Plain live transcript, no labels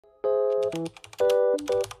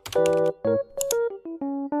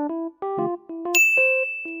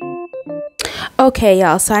Okay,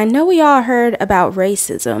 y'all, so I know we all heard about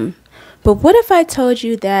racism, but what if I told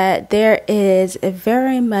you that there is a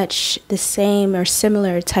very much the same or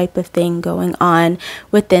similar type of thing going on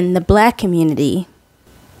within the Black community,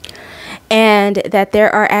 and that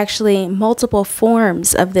there are actually multiple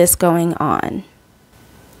forms of this going on?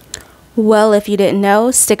 Well, if you didn't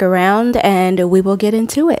know, stick around and we will get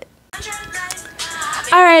into it.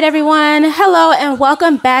 All right, everyone. Hello and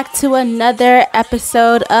welcome back to another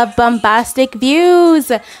episode of Bombastic Views,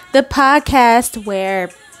 the podcast where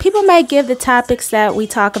people might give the topics that we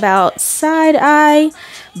talk about side eye,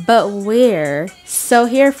 but we're so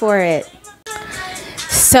here for it.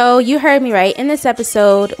 So you heard me right. In this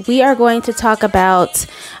episode, we are going to talk about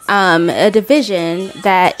a division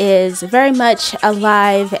that is very much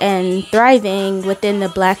alive and thriving within the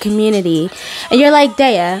Black community. And you're like,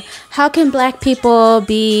 Daya, how can Black people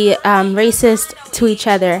be racist to each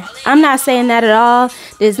other? I'm not saying that at all.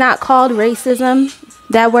 It's not called racism.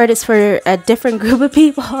 That word is for a different group of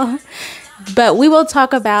people. But we will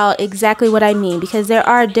talk about exactly what I mean, because there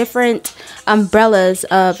are different umbrellas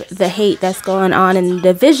of the hate that's going on and the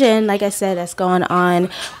division, like I said, that's going on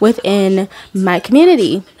within my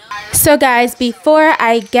community. So guys, before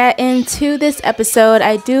I get into this episode,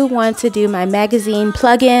 I do want to do my magazine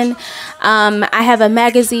plug-in. I have a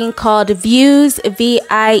magazine called Views,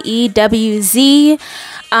 VIEWZ.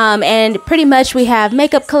 And pretty much we have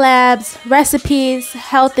makeup collabs, recipes,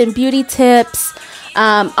 health and beauty tips,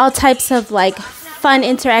 all types of like fun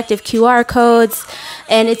interactive QR codes,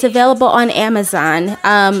 and it's available on Amazon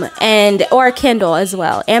and or Kindle as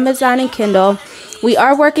well. Amazon and Kindle. We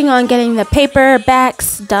are working on getting the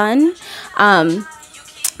paperbacks done,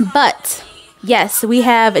 but yes, we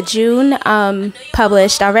have June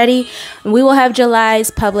published already. We will have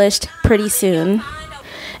July's published pretty soon.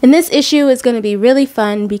 And this issue is going to be really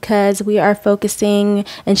fun because we are focusing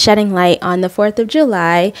and shedding light on the 4th of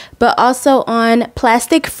July, but also on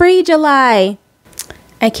Plastic-Free July.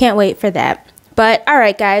 I can't wait for that. But all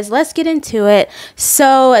right, guys, let's get into it.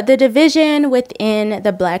 So the division within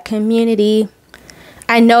the Black community,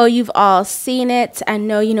 I know you've all seen it. I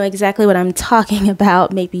know you know exactly what I'm talking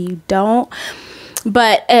about. Maybe you don't.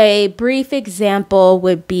 But a brief example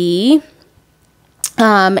would be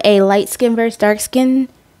a light skin versus dark skin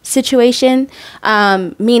situation,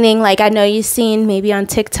 meaning like I know you've seen maybe on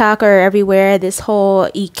TikTok or everywhere this whole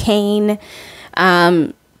Kane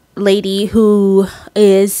lady who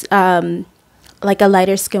is like a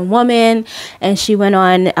lighter skinned woman, and she went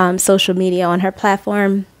on social media on her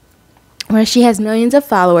platform where she has millions of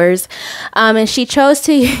followers, and she chose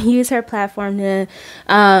to use her platform to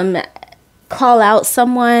call out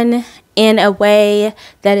someone in a way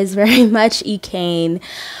that is very much Kane,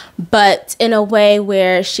 but in a way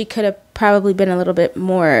where she could have probably been a little bit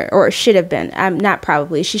more, or should have been, not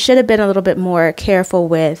probably, she should have been a little bit more careful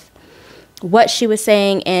with what she was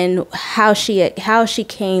saying and how she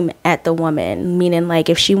came at the woman. Meaning, like,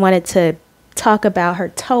 if she wanted to talk about her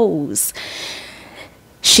toes,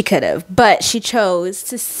 she could have, but she chose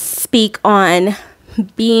to speak on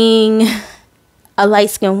being a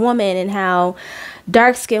light-skinned woman and how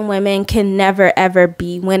dark-skinned women can never ever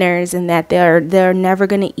be winners, and that they're never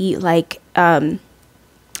going to eat like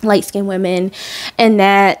light-skinned women, and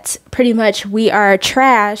that pretty much we are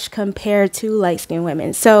trash compared to light-skinned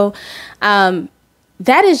women. So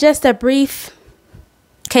that is just a brief.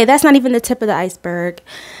 Okay, that's not even the tip of the iceberg.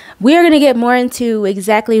 We are going to get more into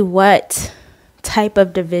exactly what type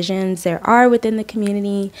of divisions there are within the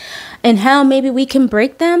community and how maybe we can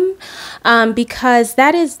break them, because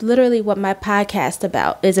that is literally what my podcast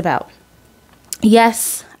is about.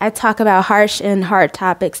 Yes, I talk about harsh and hard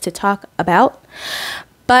topics to talk about,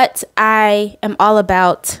 but I am all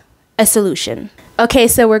about a solution. Okay,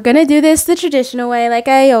 so we're gonna do this the traditional way, like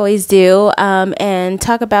I always do, and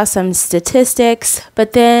talk about some statistics,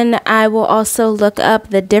 but then I will also look up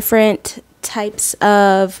the different types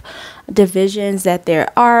of divisions that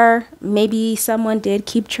there are. Maybe someone did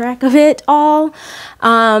keep track of it all.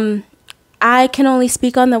 I can only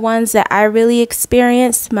speak on the ones that I really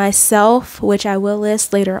experienced myself, which I will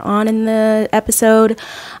list later on in the episode,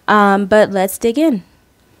 but let's dig in.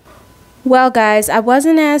 Well, guys, I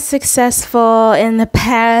wasn't as successful in the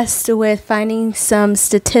past with finding some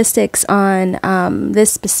statistics on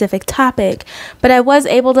this specific topic, but I was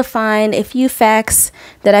able to find a few facts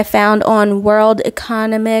that I found on World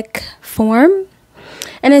Economic Forum.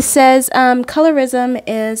 And it says colorism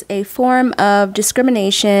is a form of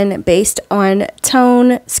discrimination based on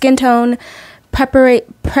tone, skin tone,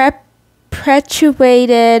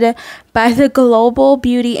 perpetuated by the global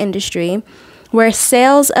beauty industry, where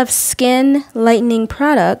sales of skin lightening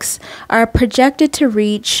products are projected to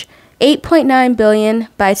reach $8.9 billion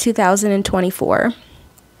by 2024.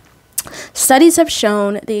 Studies have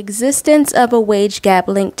shown the existence of a wage gap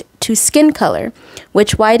linked to skin color,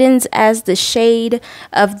 which widens as the shade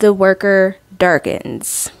of the worker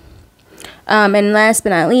darkens. And last but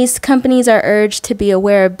not least, companies are urged to be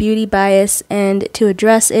aware of beauty bias and to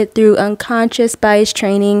address it through unconscious bias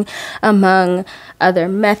training, among other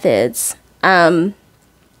methods. And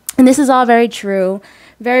this is all very true.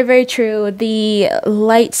 Very, very true. The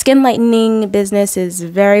skin lightening business is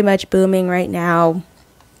very much booming right now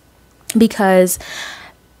because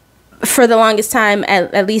for the longest time,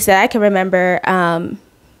 at least that I can remember,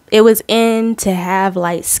 it was in to have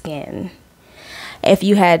light skin. If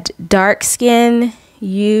you had dark skin,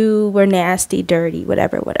 you were nasty, dirty,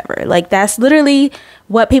 whatever. Like, that's literally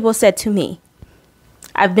what people said to me.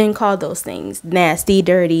 I've been called those things, nasty,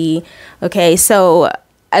 dirty. Okay, so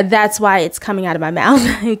that's why it's coming out of my mouth,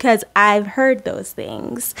 because I've heard those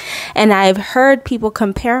things. And I've heard people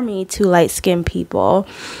compare me to light-skinned people,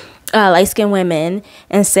 light-skinned women,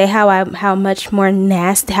 and say how much more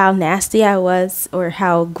nasty I was, or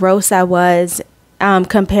how gross I was,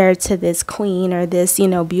 compared to this queen or this,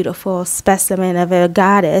 beautiful specimen of a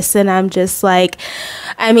goddess. And I'm just like,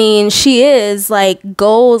 I mean, she is like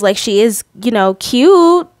goals, like she is,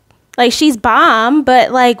 cute, like she's bomb,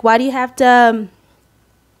 but like, why do you have to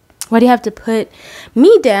put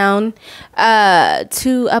me down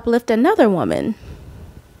to uplift another woman?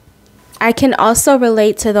 I can also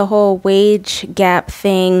relate to the whole wage gap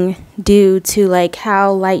thing due to like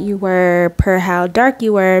how light you were per how dark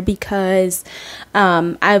you were, because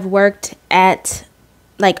I've worked at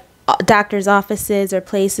like doctor's offices or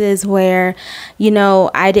places where,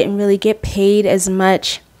 I didn't really get paid as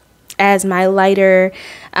much as my lighter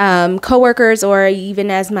coworkers, or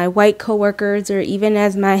even as my white coworkers, or even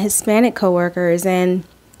as my Hispanic coworkers, and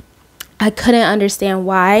I couldn't understand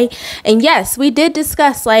why. And yes, we did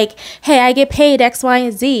discuss like, hey, I get paid X, Y,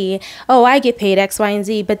 and Z. Oh, I get paid X, Y, and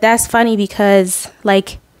Z. But that's funny because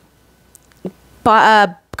like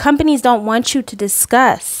companies don't want you to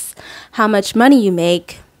discuss how much money you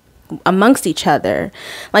make amongst each other.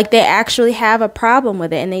 Like, they actually have a problem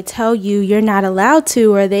with it, and they tell you you're not allowed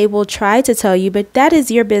to, or they will try to tell you, but that is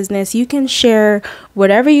your business. You can share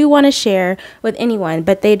whatever you want to share with anyone,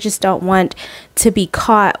 but they just don't want to be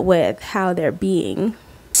caught with how they're being.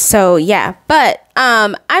 So yeah, but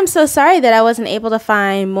I'm so sorry that I wasn't able to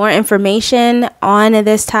find more information on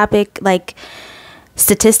this topic, like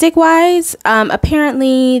statistic wise.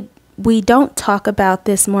 Apparently we don't talk about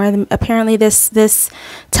this more. Apparently this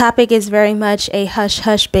topic is very much a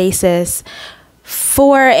hush-hush basis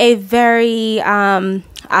for a very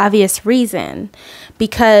obvious reason,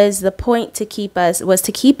 because the point was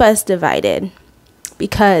to keep us divided,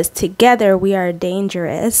 because together we are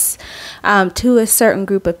dangerous to a certain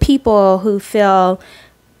group of people who feel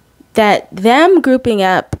that them grouping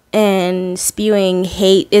up and spewing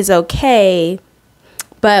hate is okay.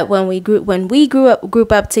 But when we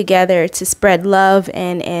group up together to spread love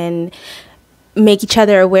and make each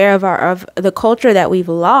other aware of the culture that we've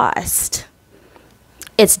lost,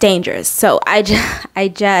 it's dangerous. So I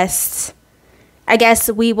guess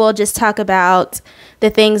we will just talk about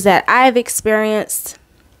the things that I've experienced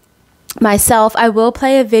myself. I will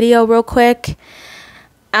play a video real quick,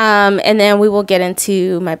 and then we will get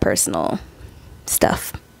into my personal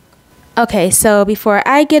stuff. Okay, so before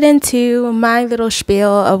I get into my little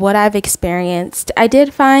spiel of what I've experienced, I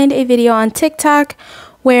did find a video on TikTok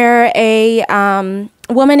where a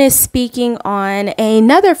woman is speaking on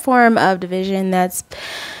another form of division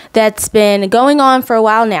that's been going on for a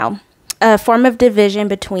while now. A form of division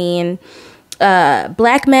between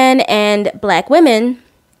black men and black women,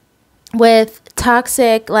 with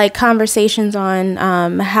toxic like conversations on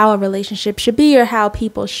how a relationship should be or how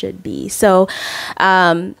people should be. So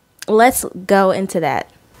let's go into that.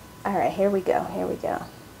 All right, here we go.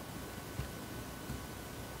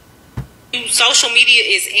 Social media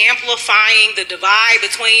is amplifying the divide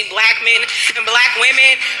between black men and black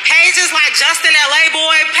women. Pages like Justin LA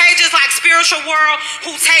Boy, pages like Spiritual World,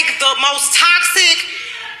 who take the most toxic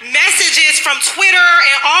messages from Twitter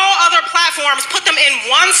and all other platforms, put them in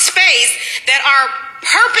one space that are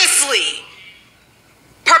purposely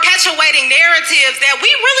perpetuating narratives that we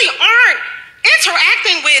really aren't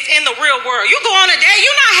interacting with in the real world. You go on a day,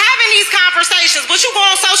 you're not having these conversations, but you go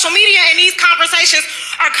on social media and these conversations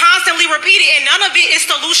are constantly repeated, and none of it is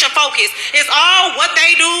solution focused. It's all what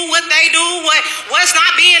they do, what's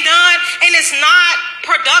not being done, and it's not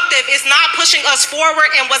productive. It's not pushing us forward.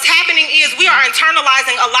 And what's happening is we are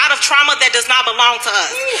internalizing a lot of trauma that does not belong to us.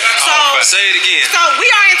 So say it again. So we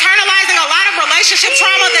are internalizing a lot of relationship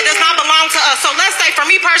trauma that does not belong to us. So let's say for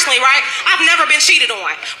me personally, right, I've never been cheated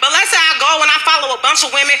on. But let's say I go and I follow a bunch of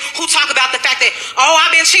women who talk about the fact that, oh, I've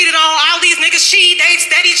been cheated on, all these niggas cheat, they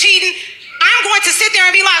steady cheating. I'm going to sit there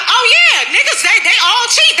and be like, oh yeah, niggas, they all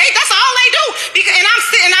cheat. That's all they do.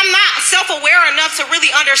 And I'm not self-aware enough to really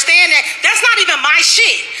understand that that's not even my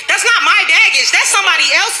shit. That's not my baggage. That's somebody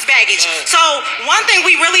else's baggage. So one thing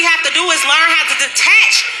we really have to do is learn how to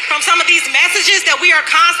detach from some of these messages that we are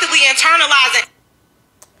constantly internalizing.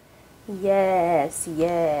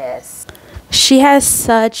 Yes. She has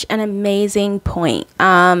such an amazing point.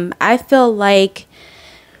 I feel like,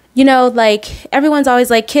 you know, like everyone's always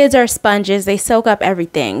like kids are sponges. They soak up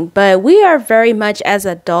everything. But we are very much as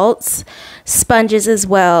adults sponges as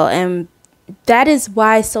well. And that is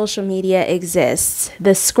why social media exists.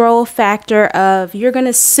 The scroll factor of you're going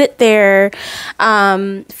to sit there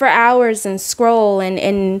for hours and scroll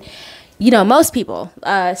and you know, most people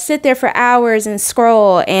sit there for hours and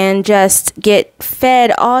scroll and just get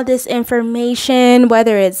fed all this information,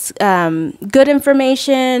 whether it's good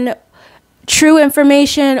information, true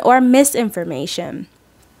information, or misinformation.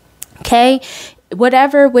 Okay?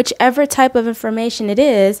 Whichever type of information it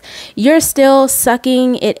is, you're still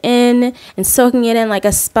sucking it in and soaking it in like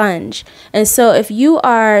a sponge. And so if you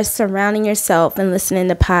are surrounding yourself and listening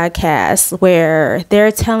to podcasts where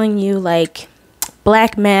they're telling you like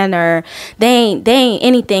black men or they ain't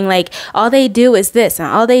anything, like all they do is this and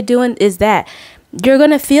all they doing is that, you're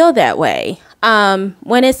gonna feel that way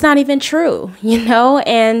when it's not even true, you know.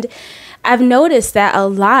 And I've noticed that a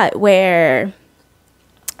lot where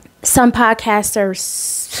some podcasts are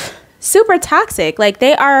super toxic. Like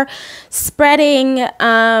they are spreading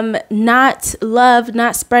not love,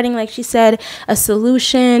 not spreading, like she said, a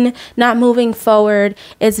solution, not moving forward.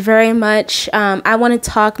 It's very much I want to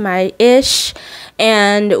talk my ish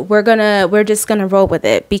and we're just gonna roll with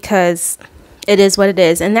it because it is what it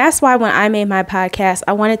is. And that's why when I made my podcast,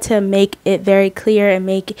 I wanted to make it very clear and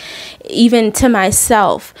make even to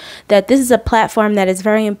myself that this is a platform that is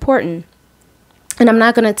very important. And I'm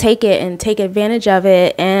not going to take it and take advantage of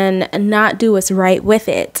it and not do what's right with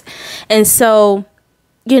it. And so,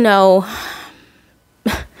 you know,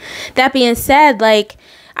 that being said, like,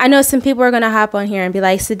 I know some people are going to hop on here and be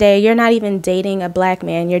like, Sadea, you're not even dating a black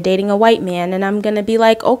man. You're dating a white man. And I'm going to be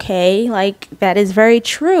like, okay, like, that is very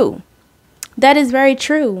true. That is very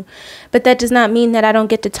true. But that does not mean that I don't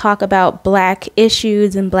get to talk about black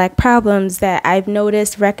issues and black problems that I've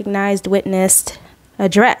noticed, recognized, witnessed,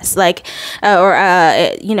 address, like,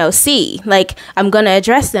 you know, see, like, I'm going to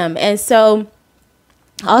address them. And so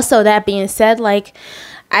also that being said, like,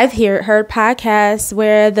 I've heard podcasts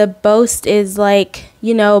where the boast is like,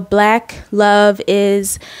 you know, black love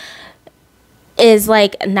is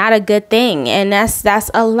like not a good thing. And that's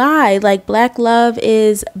a lie. Like, black love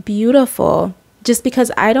is beautiful. Just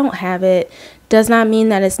because I don't have it does not mean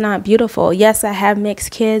that it's not beautiful. Yes, I have mixed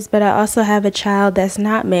kids, but I also have a child that's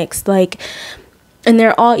not mixed. Like, and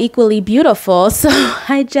they're all equally beautiful. So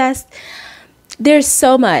there's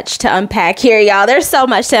so much to unpack here, y'all. There's so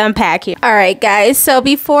much to unpack here. All right, guys. So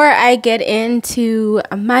before I get into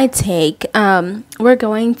my take, we're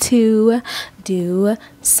going to do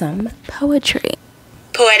some poetry.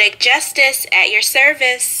 Poetic justice at your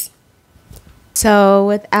service. So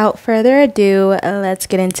without further ado, let's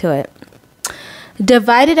get into it.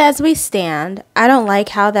 Divided as we stand, I don't like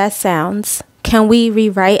how that sounds. Can we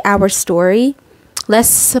rewrite our story? Let's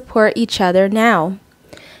support each other now.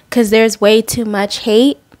 'Cause there's way too much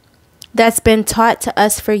hate that's been taught to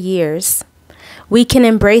us for years. We can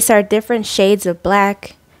embrace our different shades of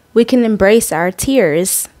black. We can embrace our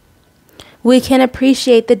tears. We can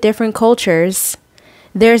appreciate the different cultures.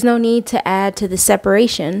 There's no need to add to the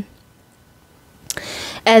separation.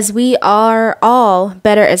 As we are all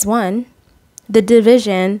better as one, the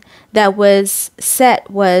division that was set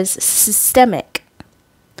was systemic.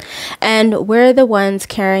 And we're the ones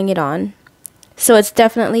carrying it on. So it's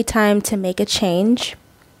definitely time to make a change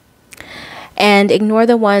and ignore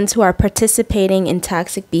the ones who are participating in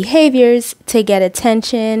toxic behaviors to get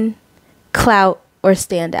attention, clout, or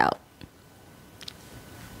stand out.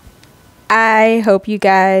 I hope you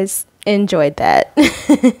guys enjoyed that.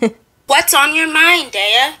 What's on your mind,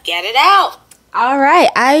 Dea? Get it out. All right,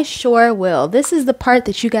 I sure will. This is the part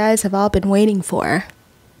that you guys have all been waiting for.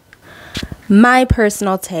 My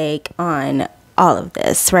personal take on all of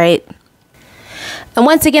this, right? And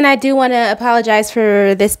once again, I do want to apologize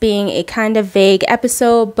for this being a kind of vague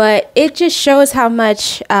episode, but it just shows how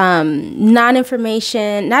much not enough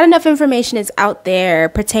information is out there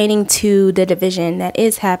pertaining to the division that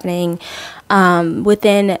is happening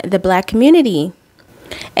within the Black community.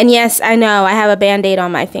 And yes, I know I have a Band-Aid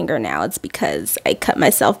on my finger now. It's because I cut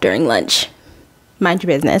myself during lunch. Mind your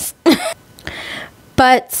business.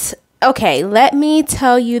 But okay, let me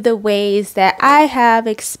tell you the ways that I have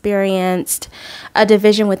experienced a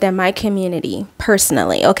division within my community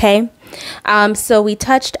personally, okay? So we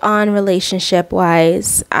touched on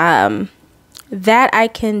relationship-wise. That I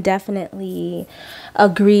can definitely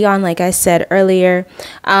agree on, like I said earlier.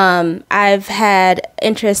 I've had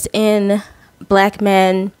interest in Black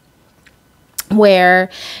men where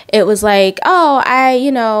it was like, oh, I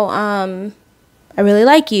really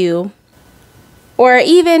like you. Or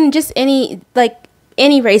even just any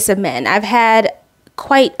race of men. I've had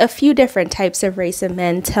quite a few different types of race of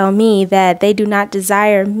men tell me that they do not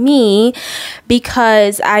desire me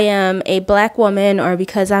because I am a Black woman or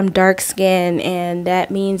because I'm dark skinned, and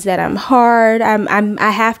that means that I'm hard.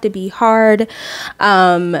 I have to be hard,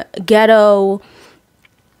 ghetto,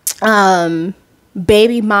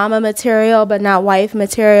 baby mama material, but not wife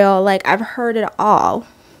material. Like, I've heard it all.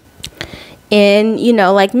 In,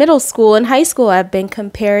 like middle school and high school, I've been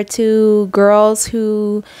compared to girls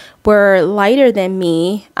who were lighter than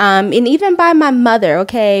me. And even by my mother,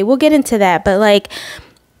 okay, we'll get into that. But like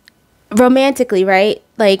romantically, right?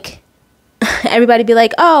 Like everybody be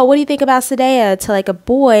like, oh, what do you think about Sadea to like a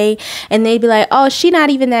boy? And they'd be like, oh, she not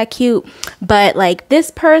even that cute. But like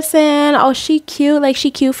this person, oh, she cute. Like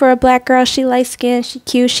she cute for a Black girl. She light skinned. She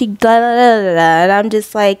cute. She blah, blah, blah, blah. And I'm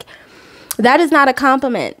just like, that is not a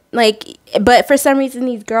compliment. Like, but for some reason,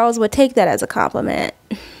 these girls would take that as a compliment.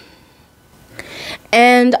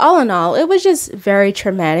 And all in all, it was just very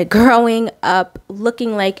traumatic growing up,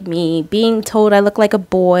 looking like me, being told I look like a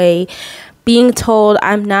boy, being told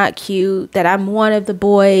I'm not cute, that I'm one of the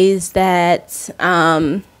boys, that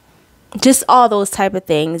just all those type of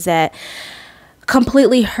things that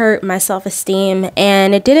completely hurt my self-esteem.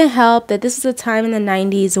 And it didn't help that this was a time in the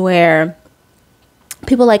 90s where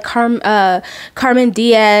people like Carmen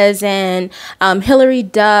Diaz and Hilary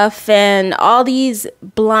Duff and all these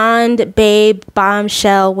blonde babe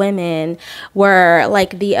bombshell women were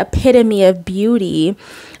like the epitome of beauty.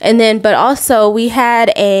 And then, but also we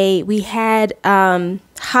had Halle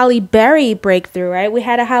Berry breakthrough, right? We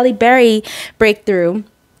had a Halle Berry breakthrough,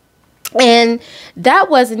 and that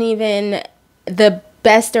wasn't even the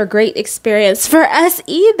best or great experience for us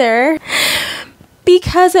either,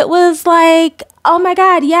 because it was like, oh my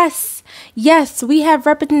God, yes, we have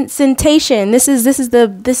representation. This is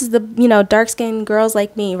the dark skinned girls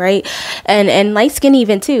like me, right? And light skin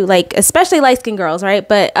even too, like especially light skinned girls, right?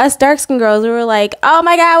 But us dark skinned girls, we were like, oh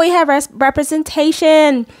my God, we have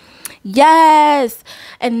representation. Yes.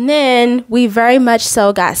 And then we very much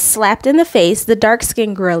so got slapped in the face, the dark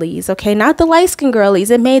skinned girlies, okay? Not the light skinned girlies.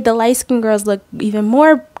 It made the light skinned girls look even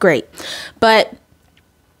more great. But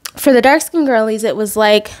for the dark skinned girlies, it was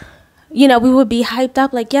like, we would be hyped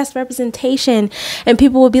up like, yes, representation. And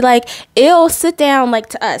people would be like, ew, sit down, like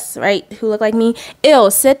to us, right? Who look like me.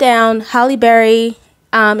 Ew, sit down. Halle Berry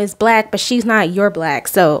is Black, but she's not your Black.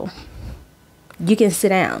 So you can sit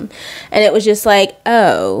down. And it was just like,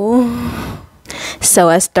 oh. So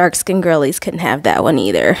us dark skinned girlies couldn't have that one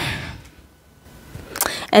either.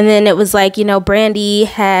 And then it was like, Brandy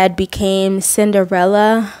had became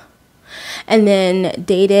Cinderella and then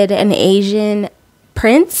dated an Asian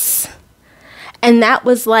prince. And that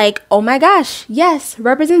was like, oh my gosh, yes,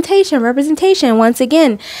 representation once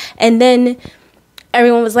again. And then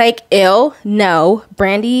everyone was like, ew, no,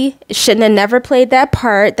 Brandy shouldn't have never played that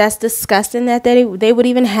part. That's disgusting that they would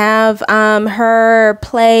even have her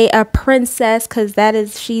play a princess,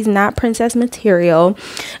 because she's not princess material.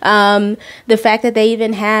 The fact that they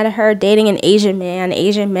even had her dating an Asian man.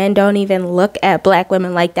 Asian men don't even look at Black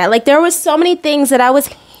women like that. Like, there was so many things that I was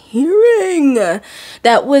hearing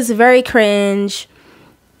that was very cringe.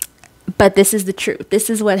 But this is the truth. This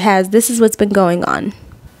is what's been going on.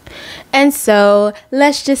 And so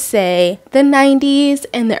let's just say the 90s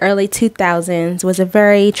and the early 2000s was a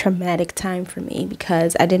very traumatic time for me,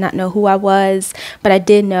 because I did not know who I was, but I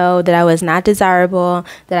did know that I was not desirable,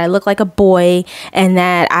 that I looked like a boy, and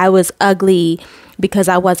that I was ugly because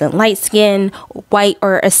I wasn't light-skinned, white,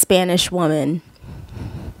 or a Spanish woman.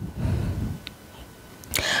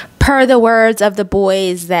 Per the words of the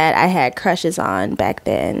boys that I had crushes on back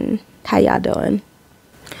then. How y'all doing?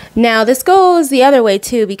 Now this goes the other way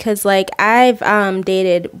too, because like I've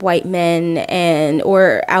dated white men and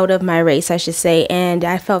or out of my race, I should say, and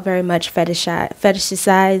I felt very much fetishized.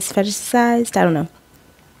 I don't know.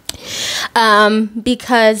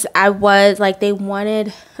 Because I was like, they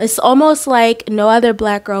wanted, it's almost like no other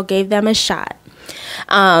black girl gave them a shot.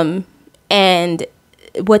 And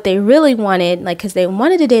what they really wanted, like, because they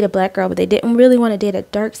wanted to date a black girl, but they didn't really want to date a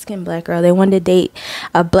dark-skinned black girl. They wanted to date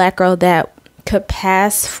a black girl that could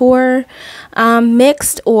pass for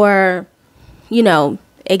mixed or, you know,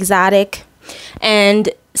 exotic. And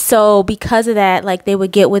so because of that, like, they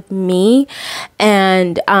would get with me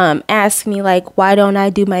and ask me, like, why don't I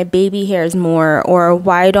do my baby hairs more, or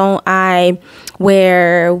why don't I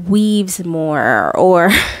wear weaves more,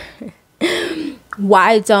 or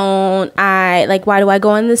why do I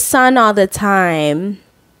go in the sun all the time?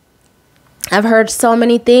 I've heard so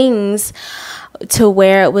many things to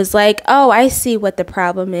where it was like, oh, I see what the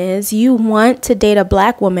problem is. You want to date a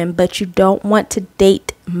black woman, but you don't want to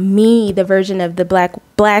date me, the version of the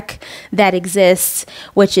black that exists,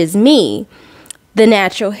 which is me. The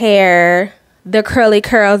natural hair, the curly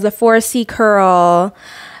curls, the 4C curl,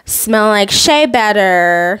 smell like shea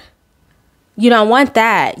butter. You don't want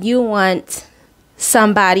that. You want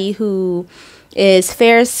somebody who is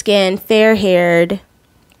fair-skinned, fair-haired,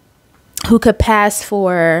 who could pass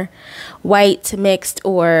for white, mixed,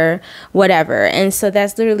 or whatever. And so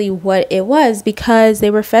that's literally what it was, because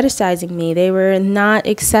they were fetishizing me. They were not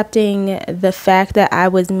accepting the fact that I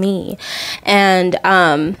was me. And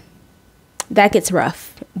that gets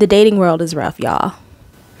rough. The dating world is rough, y'all.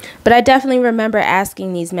 But I definitely remember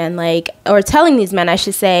asking these men, like, or telling these men, I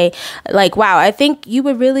should say, like, wow, I think you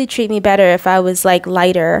would really treat me better if I was, like,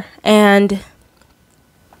 lighter. And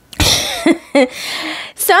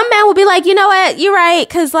some men would be like, you know what, you're right,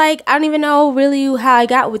 because, like, I don't even know really how I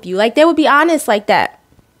got with you. Like, they would be honest like that.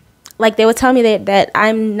 Like, they would tell me that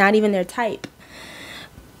I'm not even their type.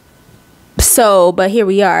 So, but here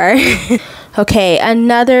we are. Okay,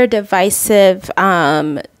 another divisive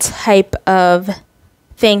type of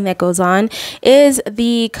thing that goes on is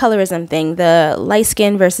the colorism thing, the light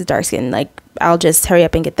skin versus dark skin. Like, I'll just hurry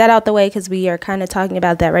up and get that out the way, because we are kind of talking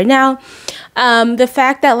about that right now. The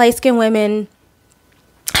fact that light skinned women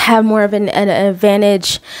have more of an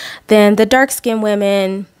advantage than the dark skinned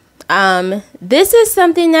women. This is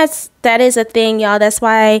something that is a thing, y'all. That's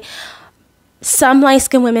why some light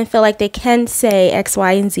skinned women feel like they can say X,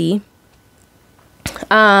 Y, and Z.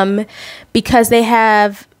 Because they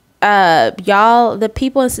have the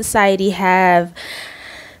people in society have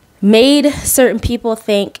made certain people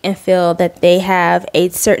think and feel that they have a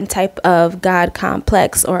certain type of God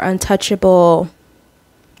complex or untouchable,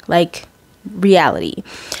 like, reality,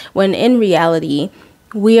 when in reality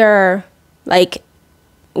we're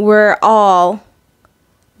all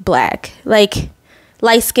black, like,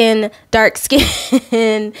 light skin, dark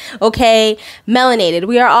skin, okay, melanated.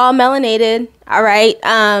 We are all melanated, all right.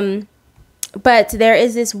 But there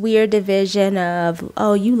is this weird division of,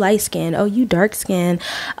 oh, you light skin, oh, you dark skin,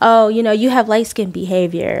 oh, you know, you have light skin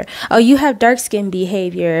behavior, oh, you have dark skin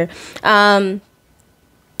behavior, that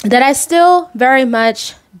I still very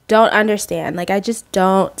much don't understand. Like, I just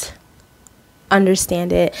don't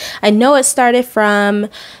understand it. I know it started from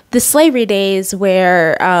the slavery days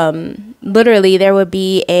where literally there would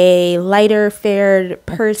be a lighter fared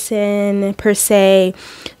person per se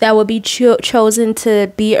that would be chosen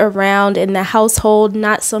to be around in the household,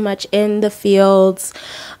 not so much in the fields,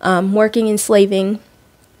 working and slaving,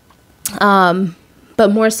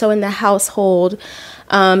 but more so in the household,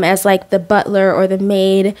 as like the butler or the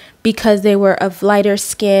maid, because they were of lighter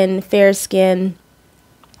skin, fair skin.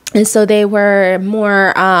 And so they were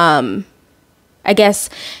more, I guess,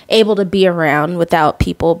 able to be around without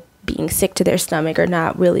people being sick to their stomach or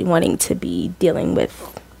not really wanting to be dealing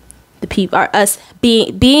with the people, or us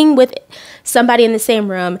being with somebody in the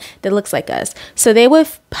same room that looks like us. So they would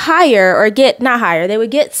they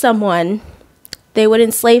would get someone, they would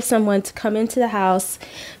enslave someone to come into the house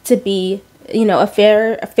to be, you know, a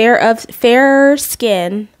fair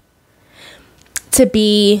skin, to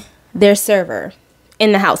be their server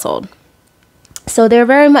in the household. So they're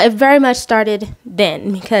very much started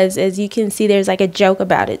then, because as you can see, there's like a joke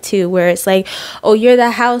about it too, where it's like, oh, you're the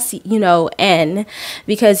house, you know, and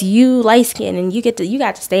because you light skin and you got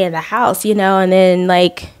to stay in the house, you know. And then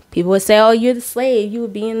like people would say, oh, you're the slave, you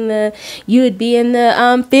would be in the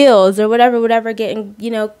fields or whatever, getting, you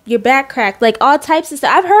know, your back cracked, like all types of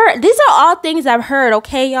stuff. I've heard, these are all things I've heard,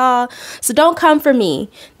 okay, y'all? So don't come for me.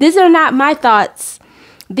 These are not my thoughts.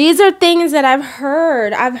 These are things that I've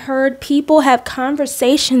heard. I've heard people have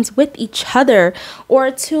conversations with each other or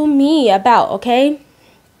to me about, okay?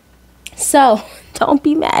 So don't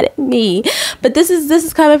be mad at me. But this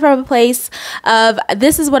is coming from a place of,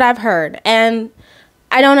 this is what I've heard, and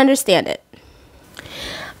I don't understand it.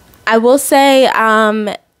 I will say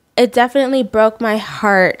it definitely broke my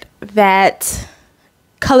heart that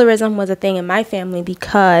colorism was a thing in my family,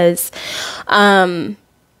 because believe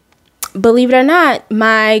it or not,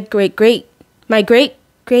 my great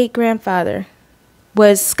great grandfather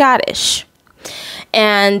was Scottish,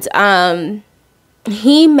 and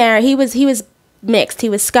he was mixed. He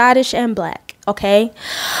was Scottish and black, okay,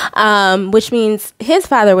 which means his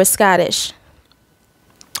father was Scottish,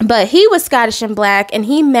 but he was Scottish and black, and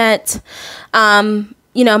he met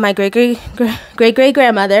my great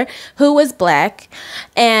grandmother, who was black,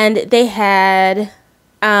 and they had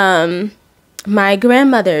my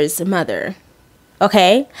grandmother's mother,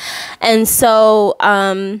 okay, and so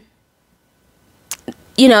then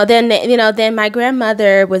my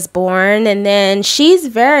grandmother was born, and then she's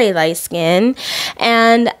very light skinned,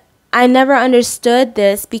 and I never understood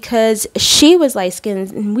this because she was light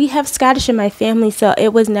skinned, and we have Scottish in my family, so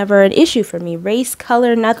it was never an issue for me. Race,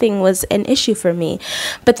 color, nothing was an issue for me.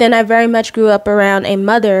 But then I very much grew up around a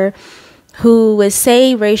mother who would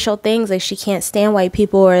say racial things, like she can't stand white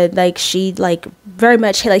people, or like she very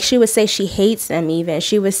much, like she would say she hates them. Even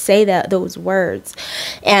she would say those words,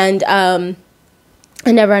 and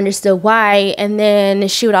I never understood why. And then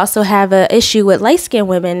she would also have an issue with light-skinned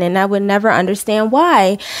women, and I would never understand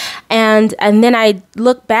why. And then I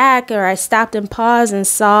looked back, or I stopped and paused and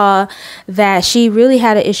saw that she really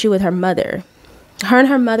had an issue with her mother. Her and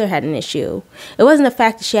her mother had an issue. It wasn't the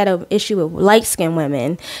fact that she had an issue with light-skinned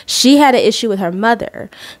women. She had an issue with her mother.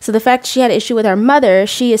 So the fact that she had an issue with her mother,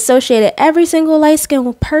 she associated every single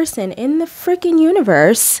light-skinned person in the freaking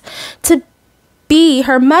universe to be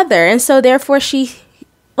her mother. And so therefore she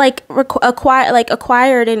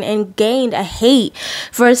acquired and gained a hate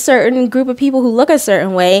for a certain group of people who look a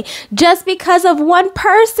certain way just because of one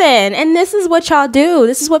person. And this is what y'all do.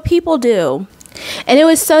 This is what people do. And it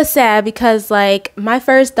was so sad because, like, my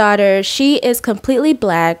first daughter, she is completely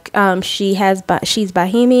black. She's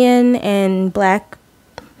Bahamian and black,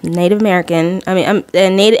 Native American.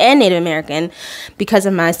 Native American because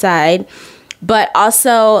of my side. But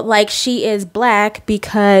also, like, she is black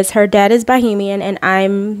because her dad is Bahamian and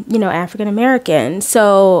I'm, African American.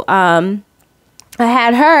 So I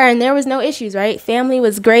had her, and there was no issues, right? Family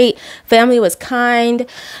was great. Family was kind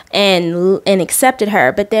and accepted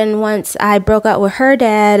her. But then once I broke up with her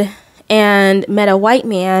dad and met a white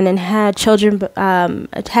man and had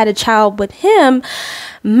a child with him,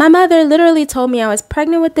 my mother literally told me I was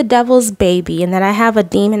pregnant with the devil's baby and that I have a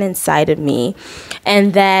demon inside of me,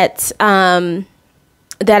 and that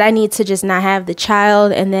I need to just not have the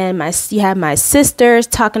child. And then you have my sisters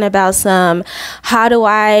talking about how do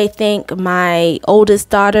I think my oldest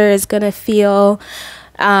daughter is going to feel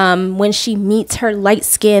when she meets her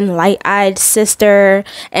light-skinned, light-eyed sister,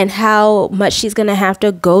 and how much she's going to have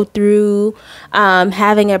to go through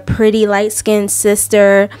having a pretty light-skinned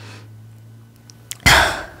sister.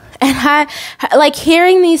 And I like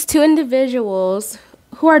hearing these two individuals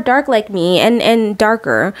who are dark like me and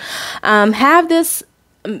darker have this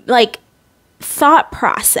thought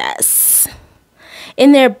process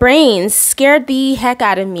in their brains scared the heck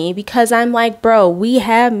out of me, because I'm like, bro, we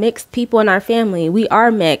have mixed people in our family. We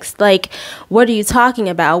are mixed. Like, what are you talking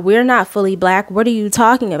about? We're not fully black. What are you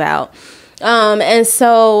talking about? And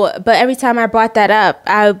so, but every time I brought that up,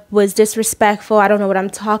 I was disrespectful. I don't know what I'm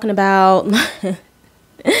talking about.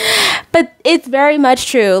 But it's very much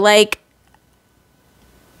true. Like,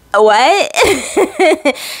 what?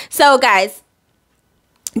 So, guys,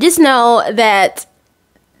 just know that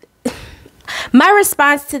my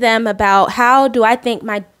response to them about how do I think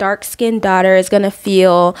my dark-skinned daughter is going to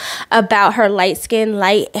feel about her light-skinned,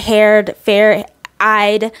 light-haired,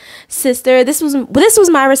 fair-eyed sister, this was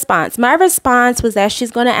my response. My response was that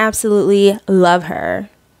she's going to absolutely love her.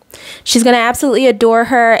 She's going to absolutely adore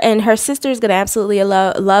her, and her sister's going to absolutely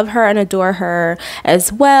love her and adore her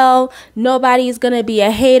as well. Nobody's going to be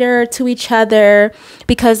a hater to each other,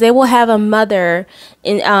 because they will have a mother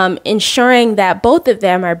ensuring that both of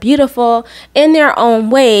them are beautiful in their own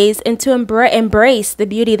ways, and to embrace the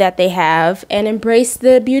beauty that they have and embrace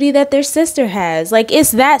the beauty that their sister has. Like,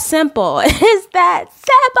 it's that simple. It's that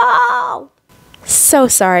simple. So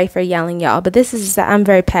sorry for yelling, y'all, but I'm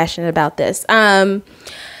very passionate about this.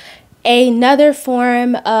 Another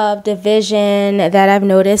form of division that I've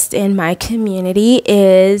noticed in my community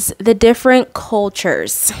is the different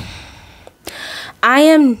cultures. I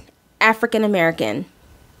am African American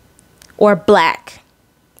or black.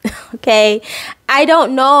 Okay, I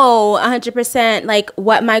don't know 100% like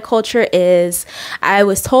what my culture is. I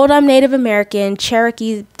was told I'm Native American,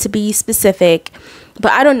 Cherokee to be specific,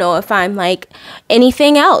 but I don't know if I'm like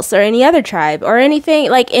anything else or any other tribe or anything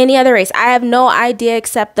like any other race. I have no idea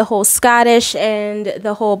except the whole Scottish and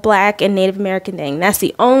the whole Black and Native American thing. That's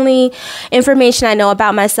the only information I know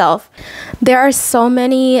about myself. There are so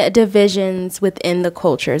many divisions within the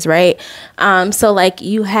cultures, right? So like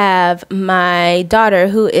you have my daughter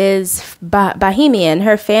who is Bahamian.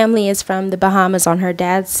 Her family is from the Bahamas on her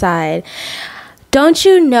dad's side. Don't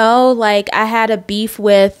you know, like I had a beef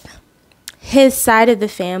with his side of the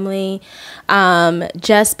family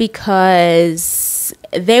just because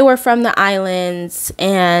they were from the islands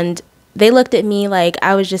and they looked at me like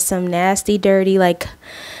I was just some nasty, dirty, like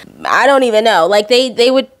I don't even know. Like they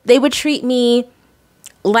would treat me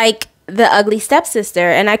like the ugly stepsister,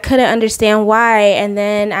 and I couldn't understand why. And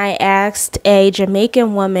then I asked a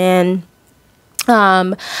Jamaican woman,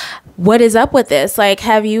 what is up with this? Like,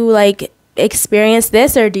 have you like experienced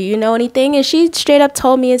this, or do you know anything? And she straight up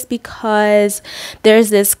told me it's because there's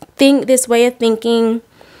this way of thinking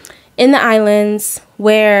in the islands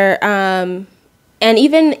where and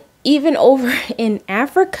even over in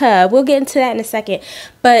Africa, we'll get into that in a second,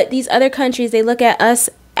 but these other countries, they look at us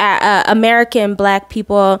American Black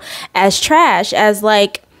people as trash, as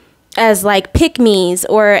like pick-me's,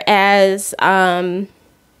 or as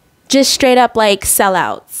just straight up like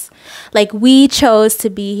sellouts. Like we chose to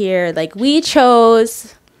be here. Like we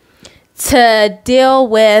chose to deal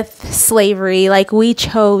with slavery. Like we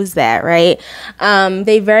chose that, right?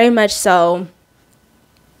 They very much so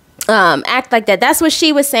act like that. That's what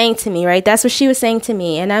she was saying to me, right? That's what she was saying to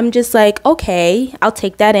me. And I'm just like, okay, I'll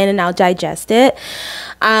take that in and I'll digest it.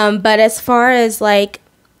 But as far as like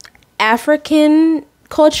African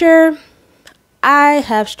culture, I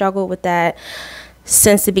have struggled with that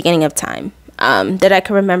since the beginning of time. That I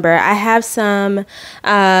can remember. I have some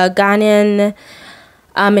Ghanaian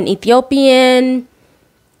and Ethiopian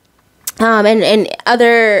and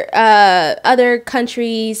other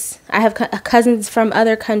countries. I have cousins from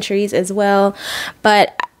other countries as well.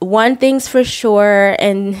 But one thing's for sure,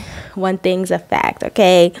 and one thing's a fact,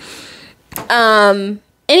 okay?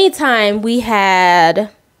 Anytime we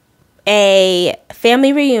had a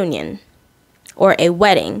family reunion or a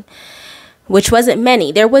wedding, which wasn't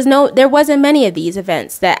many. There wasn't many of these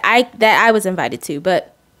events that I was invited to,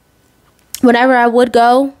 but whenever I would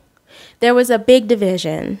go, there was a big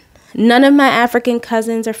division. None of my African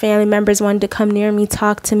cousins or family members wanted to come near me,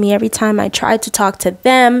 talk to me. Every time I tried to talk to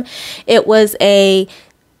them, it was a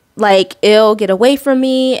like, ew, get away from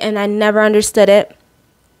me, and I never understood it.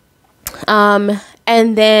 And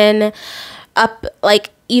then up like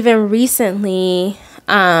even recently,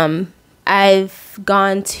 I've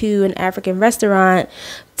gone to an African restaurant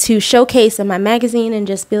to showcase in my magazine and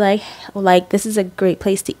just be like, this is a great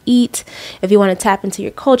place to eat if you want to tap into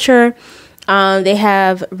your culture. They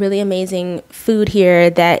have really amazing food here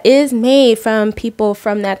that is made from people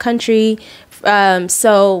from that country.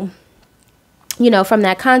 So, you know, from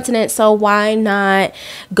that continent. So why not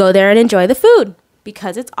go there and enjoy the food?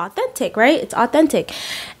 Because it's authentic, right? It's authentic.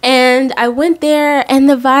 And I went there and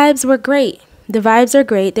the vibes were great. The vibes are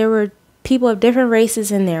great. There were people of different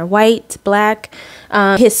races in there, white, Black,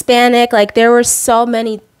 Hispanic. Like there were so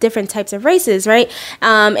many different types of races, right?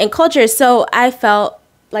 And cultures. So I felt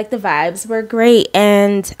like the vibes were great,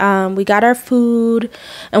 and we got our food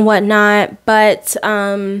and whatnot. But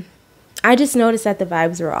I just noticed that the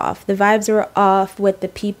vibes were off. The vibes were off with the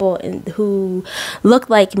people who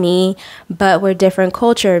looked like me, but were different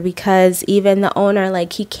culture, because even the owner,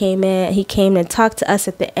 like he came and talked to us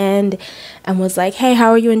at the end and was like, hey,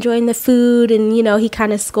 how are you enjoying the food? And, you know, he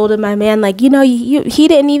kind of scolded my man, like, you know, he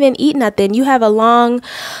didn't even eat nothing. You have a long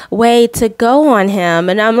way to go on him.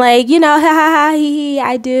 And I'm like, you know, ha ha ha, he,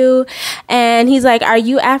 I do. And he's like, are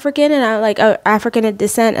you African? And I'm like, African of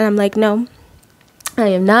descent. And I'm like, no, I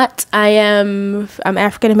am not. I'm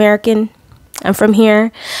African American. I'm from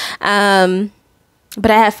here. But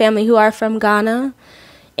I have family who are from Ghana.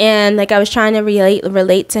 And like I was trying to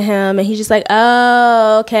relate to him, and he's just like,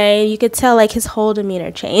 oh, okay. You could tell like his whole demeanor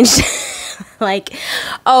changed. Like,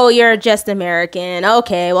 oh, you're just American.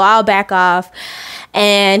 Okay, well, I'll back off.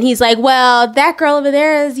 And he's like, well, that girl over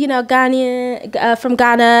there is, you know, Ghanaian, from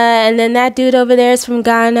Ghana. And then that dude over there is from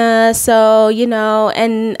Ghana. So, you know,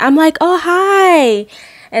 and I'm like, oh, hi.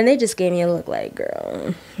 And they just gave me a look like,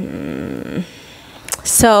 girl.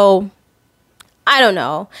 So, I don't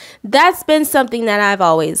know. That's been something that I've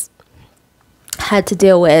always had to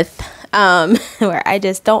deal with. where I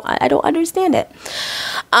don't understand it.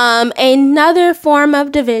 Another form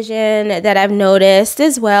of division that I've noticed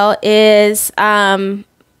as well is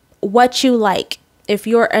what you like. If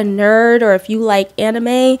you're a nerd or if you like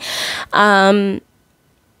anime,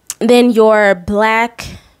 then your black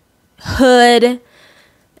hood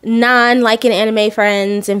non-liking anime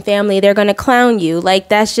friends and family, they're going to clown you. Like,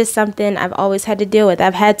 that's just something I've always had to deal with.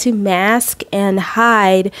 I've had to mask and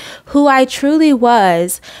hide who I truly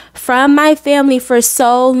was from my family for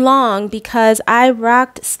so long because I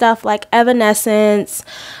rocked stuff like Evanescence,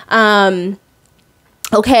 like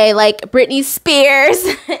Britney Spears,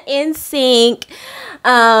 NSYNC.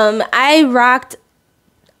 I rocked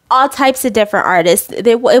all types of different artists.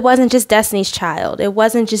 It wasn't just Destiny's Child. It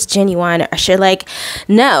wasn't just Genuine or shit. Like,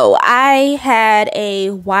 no, I had a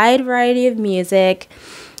wide variety of music,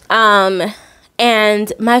 and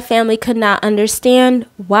my family could not understand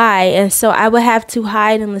why. And so I would have to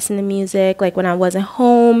hide and listen to music, like when I wasn't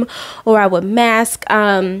home, or I would mask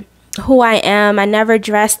who I am. I never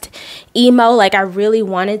dressed emo like I really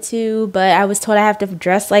wanted to, but I was told I have to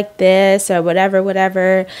dress like this or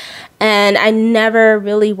whatever. And I never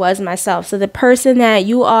really was myself. So the person that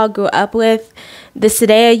you all grew up with, the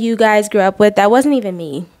Sadea you guys grew up with, that wasn't even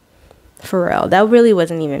me. For real. That really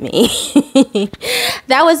wasn't even me.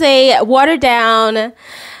 That was a watered down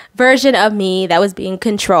version of me that was being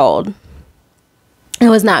controlled. It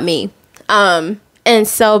was not me. And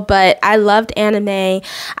so, but I loved anime.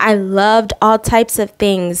 I loved all types of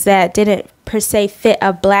things that didn't per se fit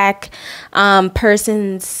a black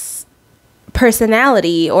person's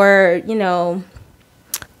personality or,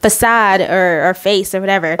 facade or face or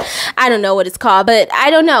whatever. I don't know what it's called, but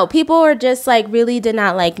I don't know. People were just like really did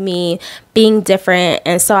not like me being different.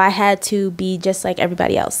 And so I had to be just like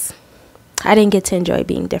everybody else. I didn't get to enjoy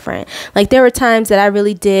being different. Like, there were times that I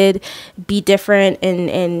really did be different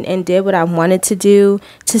and did what I wanted to do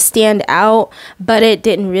to stand out, but it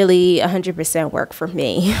didn't really 100% work for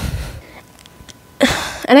me.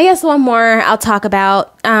 And I guess one more I'll talk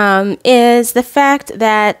about is the fact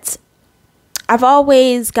that I've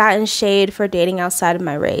always gotten shade for dating outside of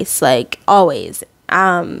my race, like always,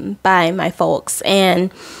 by my folks.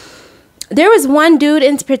 And there was one dude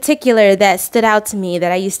in particular that stood out to me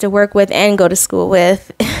that I used to work with and go to school with.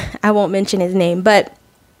 I won't mention his name, but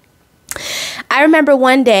I remember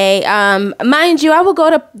one day, mind you, I would go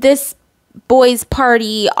to this boy's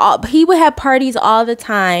party. He would have parties all the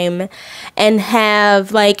time and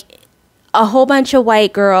have like a whole bunch of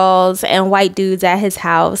white girls and white dudes at his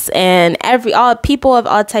house, and all people of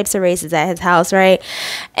all types of races at his house, right?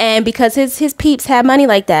 And because his peeps had money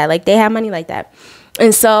like that, like they had money like that.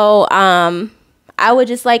 And so I would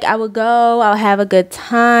go, I'll have a good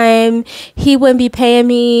time. He wouldn't be paying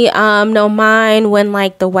me no mind when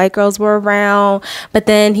like the white girls were around, but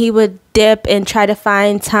then he would dip and try to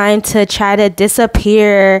find time to try to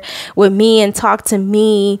disappear with me and talk to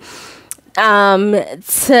me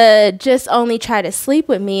to just only try to sleep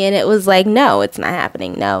with me. And it was like, no, it's not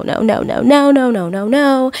happening. No.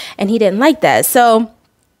 And he didn't like that. So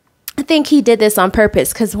I think he did this on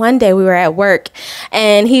purpose, because one day we were at work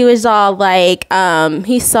and he was all like,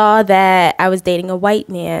 he saw that I was dating a white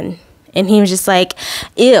man. And he was just like,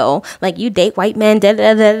 ew, like, you date white men, da,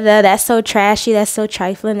 da, da, da, da, that's so trashy, that's so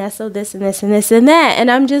trifling, that's so this and this and this and that. And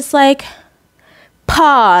I'm just like,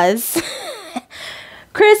 pause.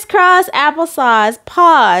 Crisscross applesauce,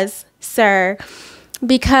 pause, sir.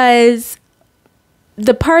 Because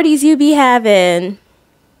the parties you be having,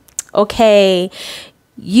 okay,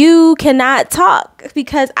 you cannot talk,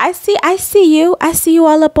 because I see you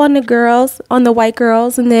all up on the white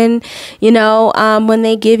girls, and then when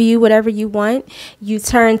they give you whatever you want, you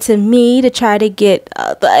turn to me to try to get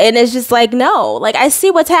and it's just like, no, like, I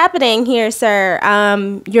see what's happening here, sir.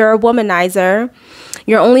 You're a womanizer.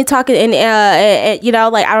 You're only talking and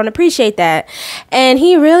like, I don't appreciate that. And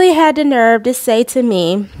he really had the nerve to say to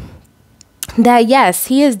me that yes,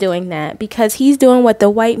 he is doing that because he's doing what the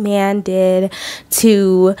white man did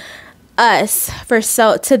to us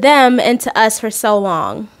to them and to us for so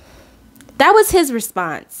long. That was his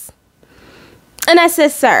response. And I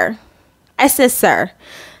said, sir,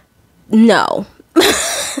 no.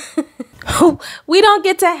 We don't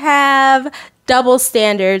get to have double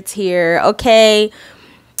standards here, okay?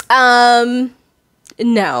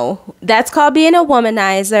 No, that's called being a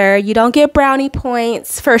womanizer. You don't get brownie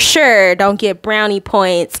points, for sure. Don't get brownie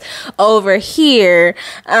points over here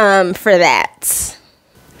for that.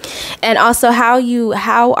 And also,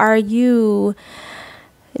 how are you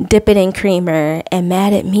dipping in creamer and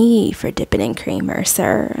mad at me for dipping in creamer,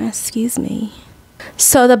 sir? Excuse me.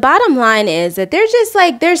 So the bottom line is that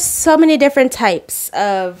there's so many different types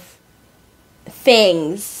of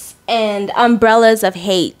things and umbrellas of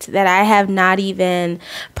hate that I have not even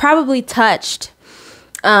probably touched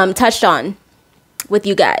on with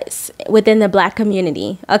you guys within the Black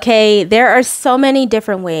community. Okay, there are so many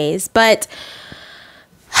different ways, but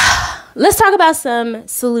let's talk about some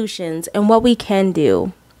solutions and what we can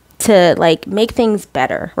do to like make things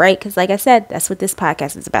better, right? Because like I said, that's what this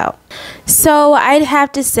podcast is about. So I'd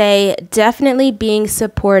have to say definitely being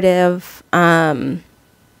supportive on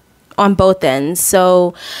both ends.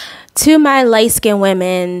 So to my light-skinned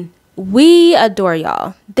women, we adore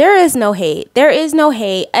y'all. There is no hate. There is no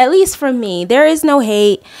hate. At least from me, there is no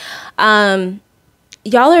hate. Y'all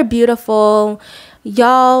are beautiful.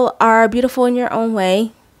 Y'all are beautiful in your own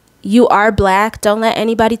way. You are Black. Don't let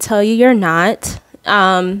anybody tell you you're not.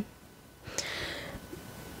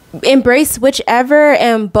 Embrace whichever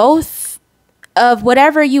and both of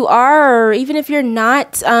whatever you are, or even if you're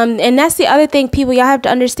not. And that's the other thing, people, y'all have to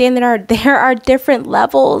understand that there are different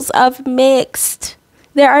levels of mixed.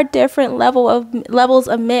 There are different levels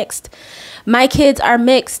of mixed. My kids are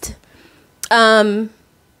mixed. Like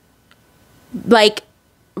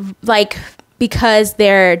because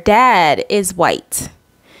their dad is white.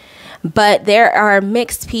 But there are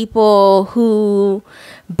mixed people who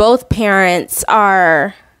both parents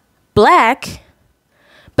are Black,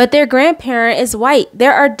 but their grandparent is white.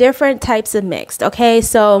 There are different types of mixed, okay?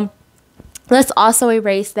 So let's also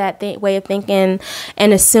erase that way of thinking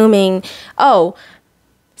and assuming, oh,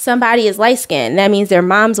 somebody is light-skinned. That means their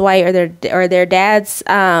mom's white or their dad's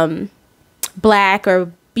Black,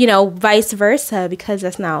 or vice versa, because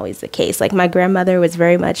that's not always the case. Like my grandmother was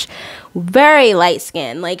very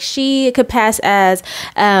light-skinned. Like she could pass as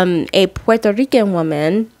a Puerto Rican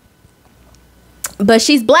woman, but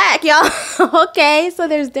she's Black, y'all. Okay, so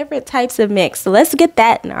there's different types of mix. So let's get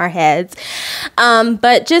that in our heads.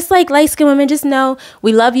 But just like light-skinned women, just know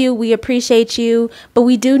we love you, we appreciate you, but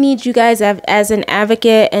we do need you guys as an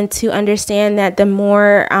advocate, and to understand that the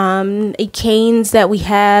more canes that we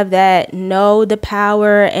have that know the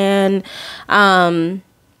power and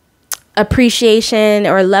appreciation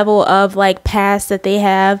or level of like past that they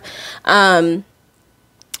have,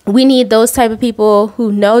 we need those type of people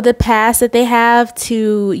who know the past that they have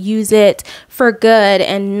to use it for good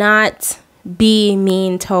and not be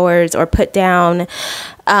mean towards or put down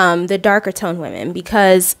the darker tone women,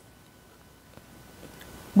 because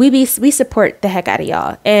we support the heck out of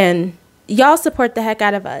y'all, and y'all support the heck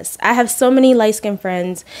out of us. I have so many light-skinned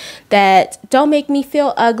friends that don't make me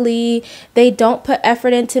feel ugly. They don't put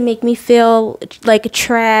effort in to make me feel like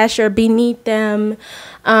trash or beneath them.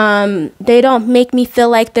 They don't make me feel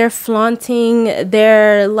like they're flaunting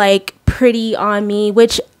their like pretty on me,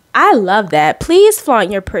 which I love that. Please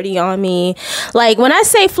flaunt your pretty on me. Like when I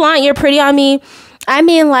say flaunt your pretty on me, I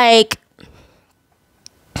mean like,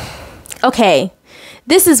 okay,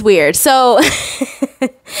 this is weird. So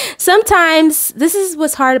sometimes this is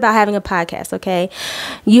what's hard about having a podcast, okay?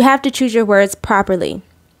 You have to choose your words properly.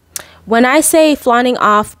 When I say flaunting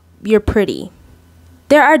off your pretty,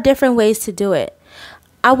 there are different ways to do it.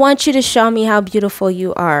 I want you to show me how beautiful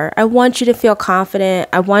you are. I want you to feel confident.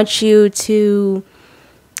 I want you to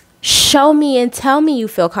show me and tell me you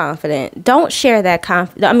feel confident. Don't share that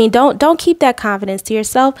don't keep that confidence to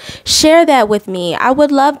yourself. Share that with me. I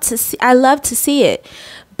love to see it.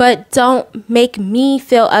 But don't make me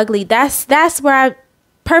feel ugly. That's where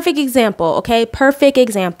perfect example, okay? Perfect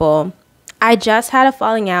example. I just had a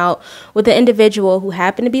falling out with an individual who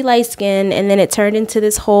happened to be light-skinned, and then it turned into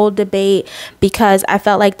this whole debate because I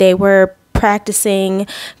felt like they were practicing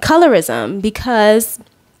colorism, because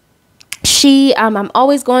I'm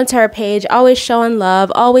always going to her page, always showing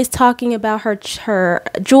love, always talking about her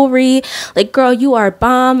jewelry. Like, girl, you are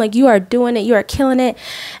bomb. Like, you are doing it. You are killing it.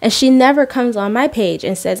 And she never comes on my page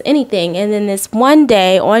and says anything. And then this one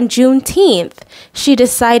day on Juneteenth, she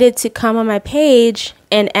decided to come on my page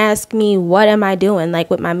and ask me, what am I doing, like,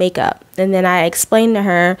 with my makeup? And then I explained to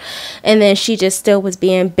her, and then she just still was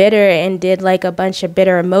being bitter and did like a bunch of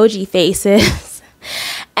bitter emoji faces.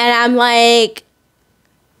 And I'm like,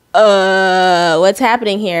 what's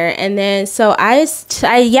happening here? And then so I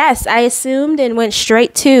assumed and went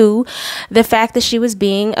straight to the fact that she was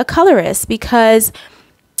being a colorist, because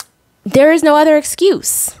there is no other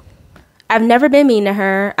excuse. I've never been mean to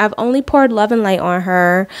her. I've only poured love and light on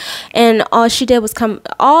her, and all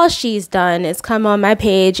she's done is come on my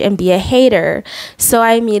page and be a hater. So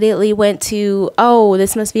I immediately went to, oh,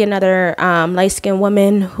 this must be another light-skinned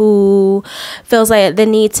woman who feels like the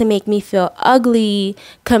need to make me feel ugly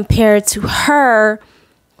compared to her,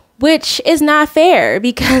 which is not fair,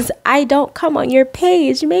 because I don't come on your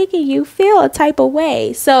page making you feel a type of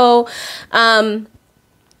way. So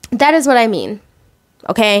That is what I mean.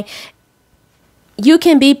 Okay. You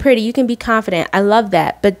can be pretty, you can be confident. I love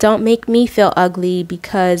that. But don't make me feel ugly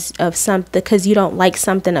because you don't like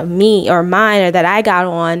something of me or mine or that I got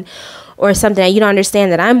on, or something that you don't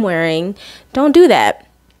understand that I'm wearing. Don't do that.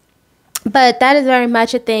 But that is very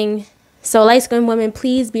much a thing. So light-skinned women,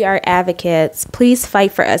 please be our advocates. Please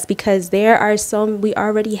fight for us, because we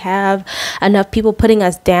already have enough people putting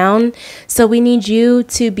us down. So we need you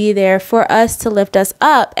to be there for us, to lift us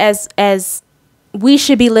up, as we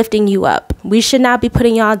should be lifting you up. We should not be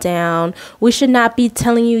putting y'all down. We should not be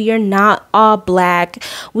telling you you're not all black.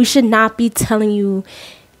 We should not be telling you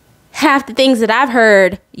half the things that I've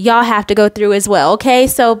heard y'all have to go through as well. Okay,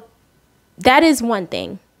 so that is one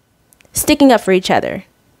thing. Sticking up for each other.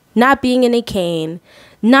 Not being in a cane,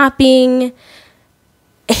 not being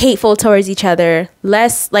hateful towards each other.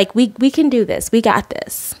 Less like we can do this. We got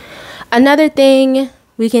this. Another thing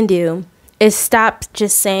we can do is stop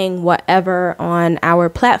just saying whatever on our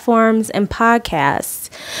platforms and podcasts,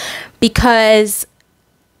 because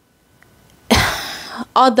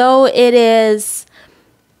although it is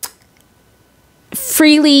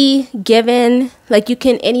freely given, like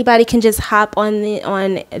anybody can just hop on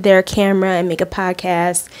their camera and make a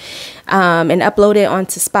podcast and upload it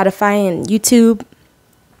onto Spotify and YouTube.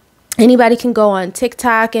 Anybody can go on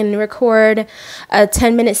TikTok and record a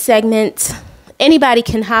 10-minute segment. Anybody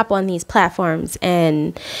can hop on these platforms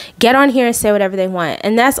and get on here and say whatever they want.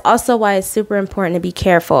 And that's also why it's super important to be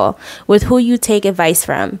careful with who you take advice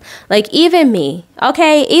from. Like, even me,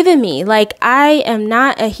 okay? Even me. Like, I am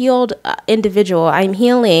not a healed individual. I'm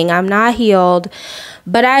healing. I'm not healed.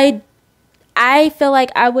 But I feel like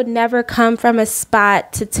I would never come from a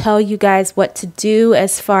spot to tell you guys what to do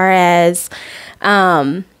as far as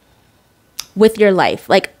with your life.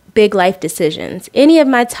 Like, big life decisions. Any of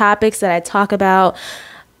my topics that I talk about,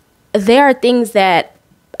 there are things that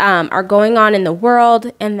are going on in the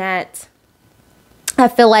world and that I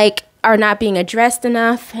feel like are not being addressed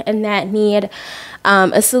enough and that need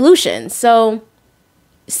a solution. So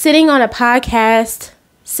sitting on a podcast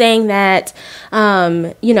saying that,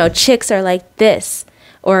 chicks are like this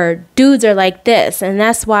or dudes are like this, and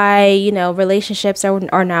that's why, relationships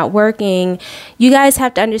are not working. You guys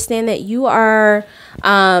have to understand that you are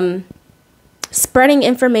spreading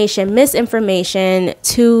misinformation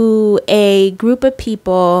to a group of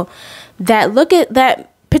people that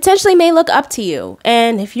potentially may look up to you.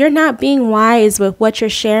 And if you're not being wise with what you're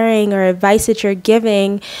sharing or advice that you're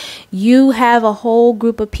giving, you have a whole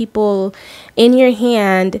group of people in your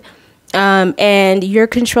hand. And you're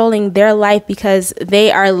controlling their life because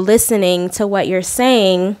they are listening to what you're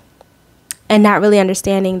saying and not really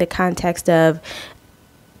understanding the context of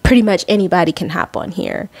pretty much anybody can hop on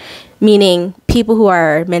here. Meaning people who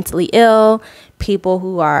are mentally ill, people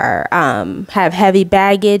who are have heavy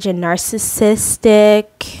baggage and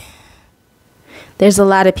narcissistic. There's a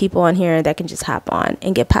lot of people on here that can just hop on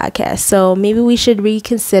and get podcasts. So maybe we should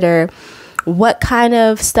reconsider what kind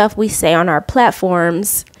of stuff we say on our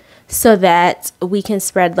platforms, so that we can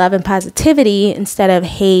spread love and positivity instead of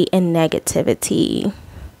hate and negativity.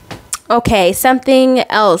 Okay, something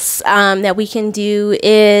else that we can do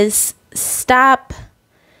is stop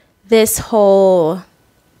this whole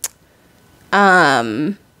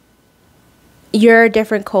you're a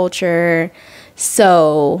different culture,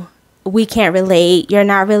 so we can't relate. You're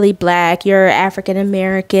not really black. You're African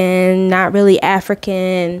American, not really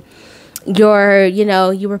African. You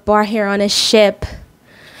were born here on a ship.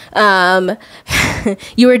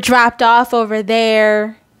 You were dropped off over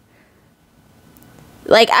there.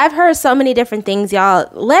 Like, I've heard so many different things, y'all.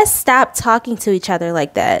 Let's stop talking to each other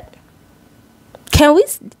like that. Can we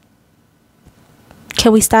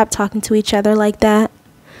stop talking to each other like that?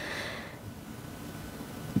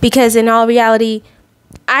 Because in all reality,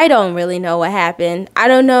 I don't really know what happened. I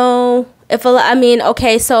don't know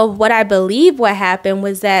so what I believe what happened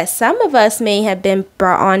was that some of us may have been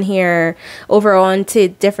brought on here over onto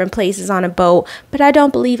different places on a boat, but I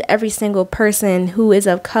don't believe every single person who is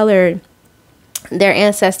of color, their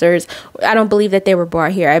ancestors, I don't believe that they were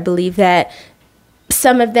brought here. I believe that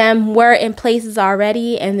some of them were in places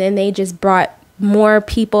already, and then they just brought more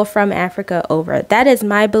people from Africa over. That is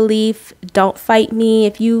my belief. Don't fight me.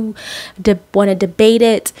 If you want to debate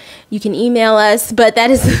it, you can email us. But that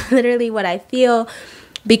is literally what I feel,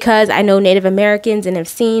 because I know Native Americans and have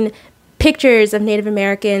seen pictures of Native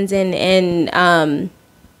Americans and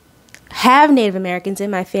have Native Americans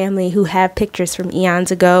in my family who have pictures from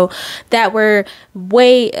eons ago that were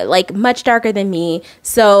much darker than me.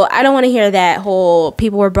 So I don't want to hear that whole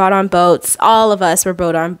people were brought on boats. All of us were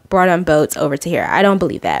brought on boats over to here. I don't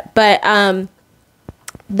believe that. But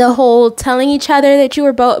The whole telling each other that you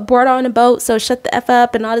were bored on a boat, so shut the F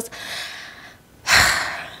up and all this.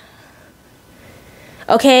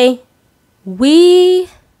 Okay, we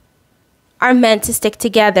are meant to stick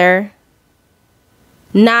together,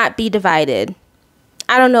 not be divided.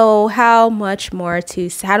 I don't know how much more to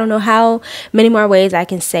say. I don't know how many more ways I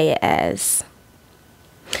can say it as.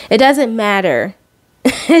 It doesn't matter.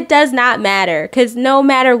 It does not matter, because no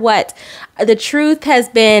matter what, the truth has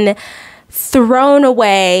been thrown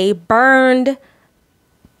away, burned,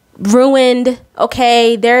 ruined.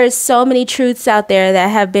 Okay, there's so many truths out there that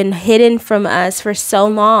have been hidden from us for so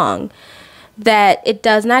long that it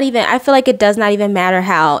does not even, I feel like it does not even matter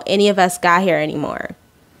how any of us got here anymore.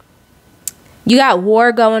 You got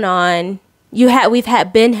war going on. We've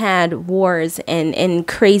had wars and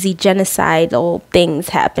crazy genocidal things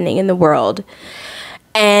happening in the world.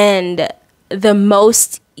 And the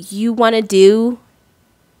most you want to do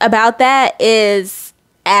about that is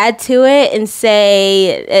add to it and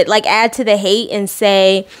say, like, add to the hate and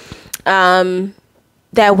say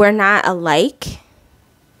that we're not alike,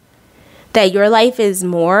 that your life is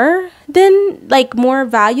more than, like, more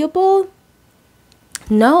valuable.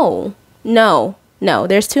 No,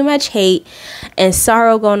 there's too much hate and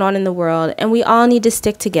sorrow going on in the world, and we all need to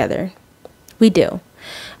stick together. We do.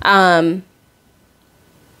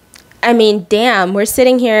 I mean, damn, we're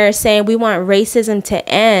sitting here saying we want racism to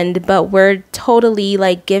end, but we're totally,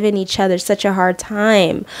 like, giving each other such a hard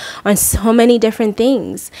time on so many different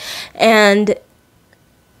things. And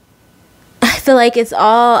I feel like it's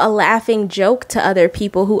all a laughing joke to other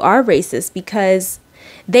people who are racist, because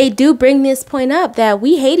they do bring this point up that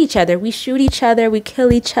we hate each other. We shoot each other. We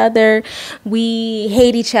kill each other. We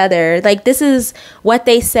hate each other. Like, this is what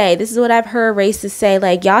they say. This is what I've heard racists say.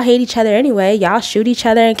 Like, y'all hate each other anyway. Y'all shoot each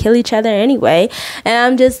other and kill each other anyway. And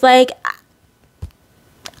I'm just like,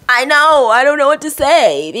 I know. I don't know what to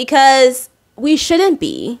say, because we shouldn't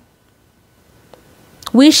be.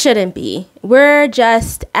 We shouldn't be. We're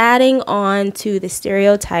just adding on to the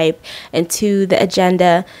stereotype and to the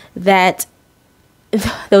agenda that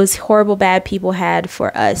those horrible bad people had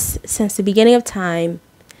for us since the beginning of time,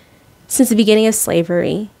 since the beginning of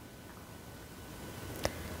slavery.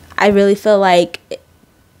 I really feel like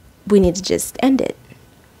we need to just end it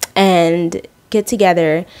and get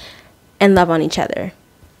together and love on each other.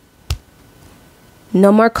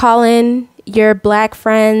 No more calling your black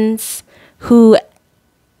friends who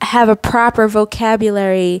have a proper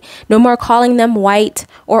vocabulary. No more calling them white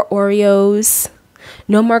or Oreos.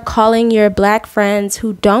 No more calling your black friends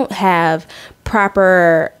who don't have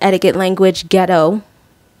proper etiquette language ghetto.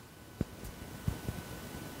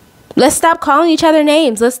 Let's stop calling each other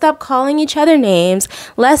names. Let's stop calling each other names.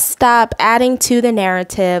 Let's stop adding to the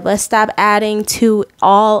narrative. Let's stop adding to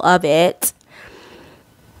all of it.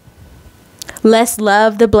 Let's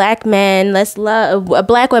love the black men. Let's love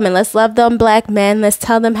black women. Let's love them black men. Let's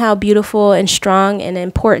tell them how beautiful and strong and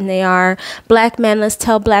important they are. Black men, let's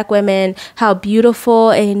tell black women how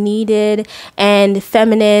beautiful and needed and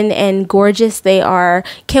feminine and gorgeous they are.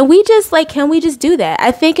 Can we just do that?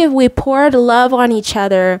 I think if we poured love on each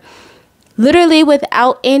other, literally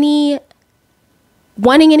without any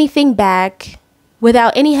wanting anything back,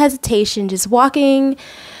 without any hesitation, just walking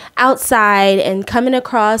outside and coming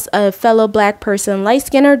across a fellow black person, light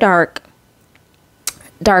skin or darker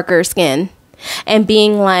skin, and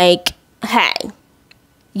being like, hey,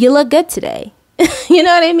 you look good today. You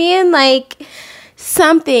know what I mean? Like,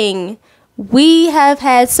 something. We have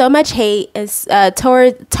had so much hate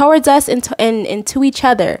towards us and to each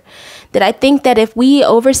other that I think that if we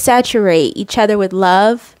oversaturate each other with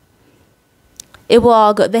love, it will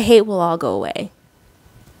all go. The hate will all go away.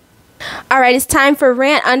 All right, it's time for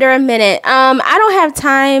rant under a minute. I don't have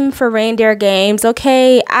time for reindeer games,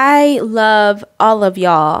 okay? I love all of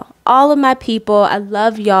y'all, all of my people. I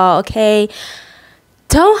love y'all, okay?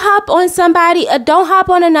 Don't hop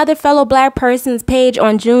on another fellow black person's page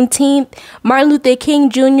on Juneteenth, Martin Luther King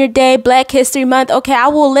Jr. Day, Black History Month. Okay, I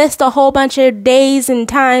will list a whole bunch of days and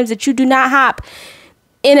times that you do not hop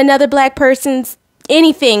in another black person's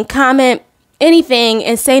anything, comment, anything,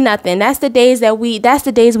 and say nothing. That's the days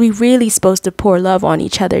we really supposed to pour love on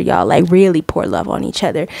each other, y'all. Like, really pour love on each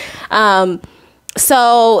other.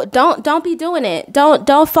 So don't be doing it.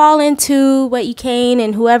 Don't fall into what you can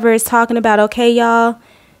and whoever is talking about, okay, y'all,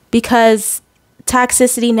 because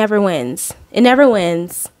toxicity never wins. It never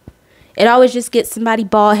wins. It always just gets somebody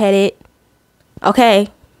bald-headed. Okay.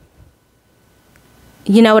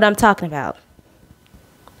 You know what I'm talking about.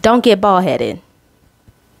 Don't get bald-headed.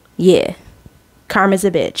 Yeah. Karma's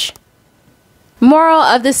a bitch. Moral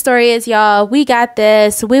of the story is, y'all, we got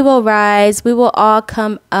this. We will rise. We will all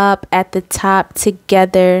come up at the top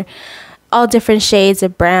together. All different shades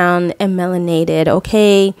of brown and melanated,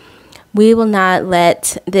 okay? We will not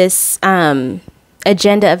let this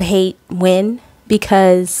agenda of hate win,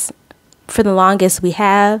 because for the longest we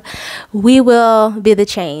have, we will be the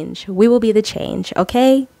change. We will be the change,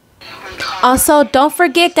 okay? Also, don't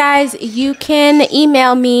forget, guys, you can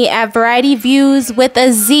email me at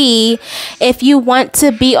varietyviewswithaz if you want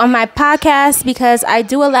to be on my podcast, because I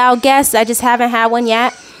do allow guests. I just haven't had one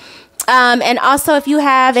yet. And also, if you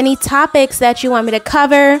have any topics that you want me to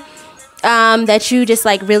cover, that you just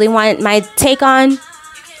like really want my take on,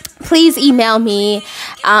 please email me,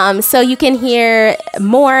 so you can hear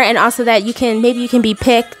more, and also that you can be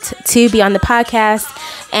picked to be on the podcast,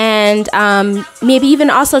 and maybe even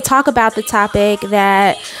also talk about the topic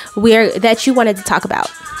that you wanted to talk about.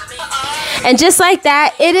 And just like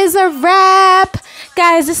that, it is a wrap,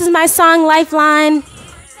 guys. This is my song Lifeline.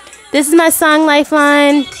 It's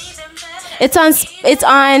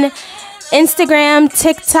on Instagram,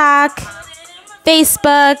 TikTok,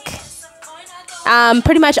 Facebook,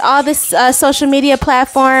 pretty much all the social media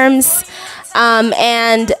platforms,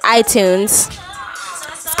 and iTunes.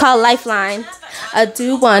 It's called Lifeline. I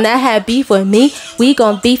do wanna have beef with me. We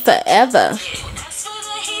gon' be forever.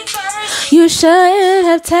 You should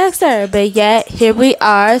have texted her, but yet here we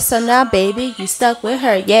are. So now, baby, you stuck with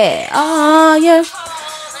her, yeah. Oh, yeah.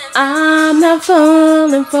 I'm not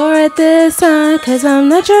falling for it this time, 'cause I'm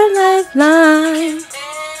not your lifeline.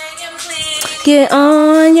 Get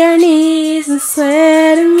on your knees and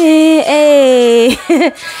swear to me, ayy.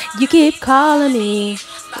 You keep calling me,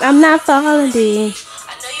 I'm not falling deep.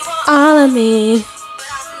 All of me.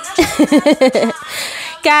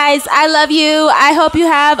 Guys, I love you. I hope you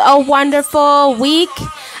have a wonderful week.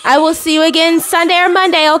 I will see you again Sunday or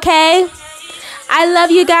Monday, okay? I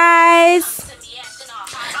love you guys.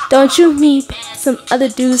 Don't you meet some other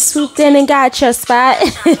dudes swooped in and got your spot.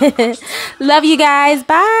 Love you guys.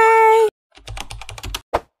 Bye.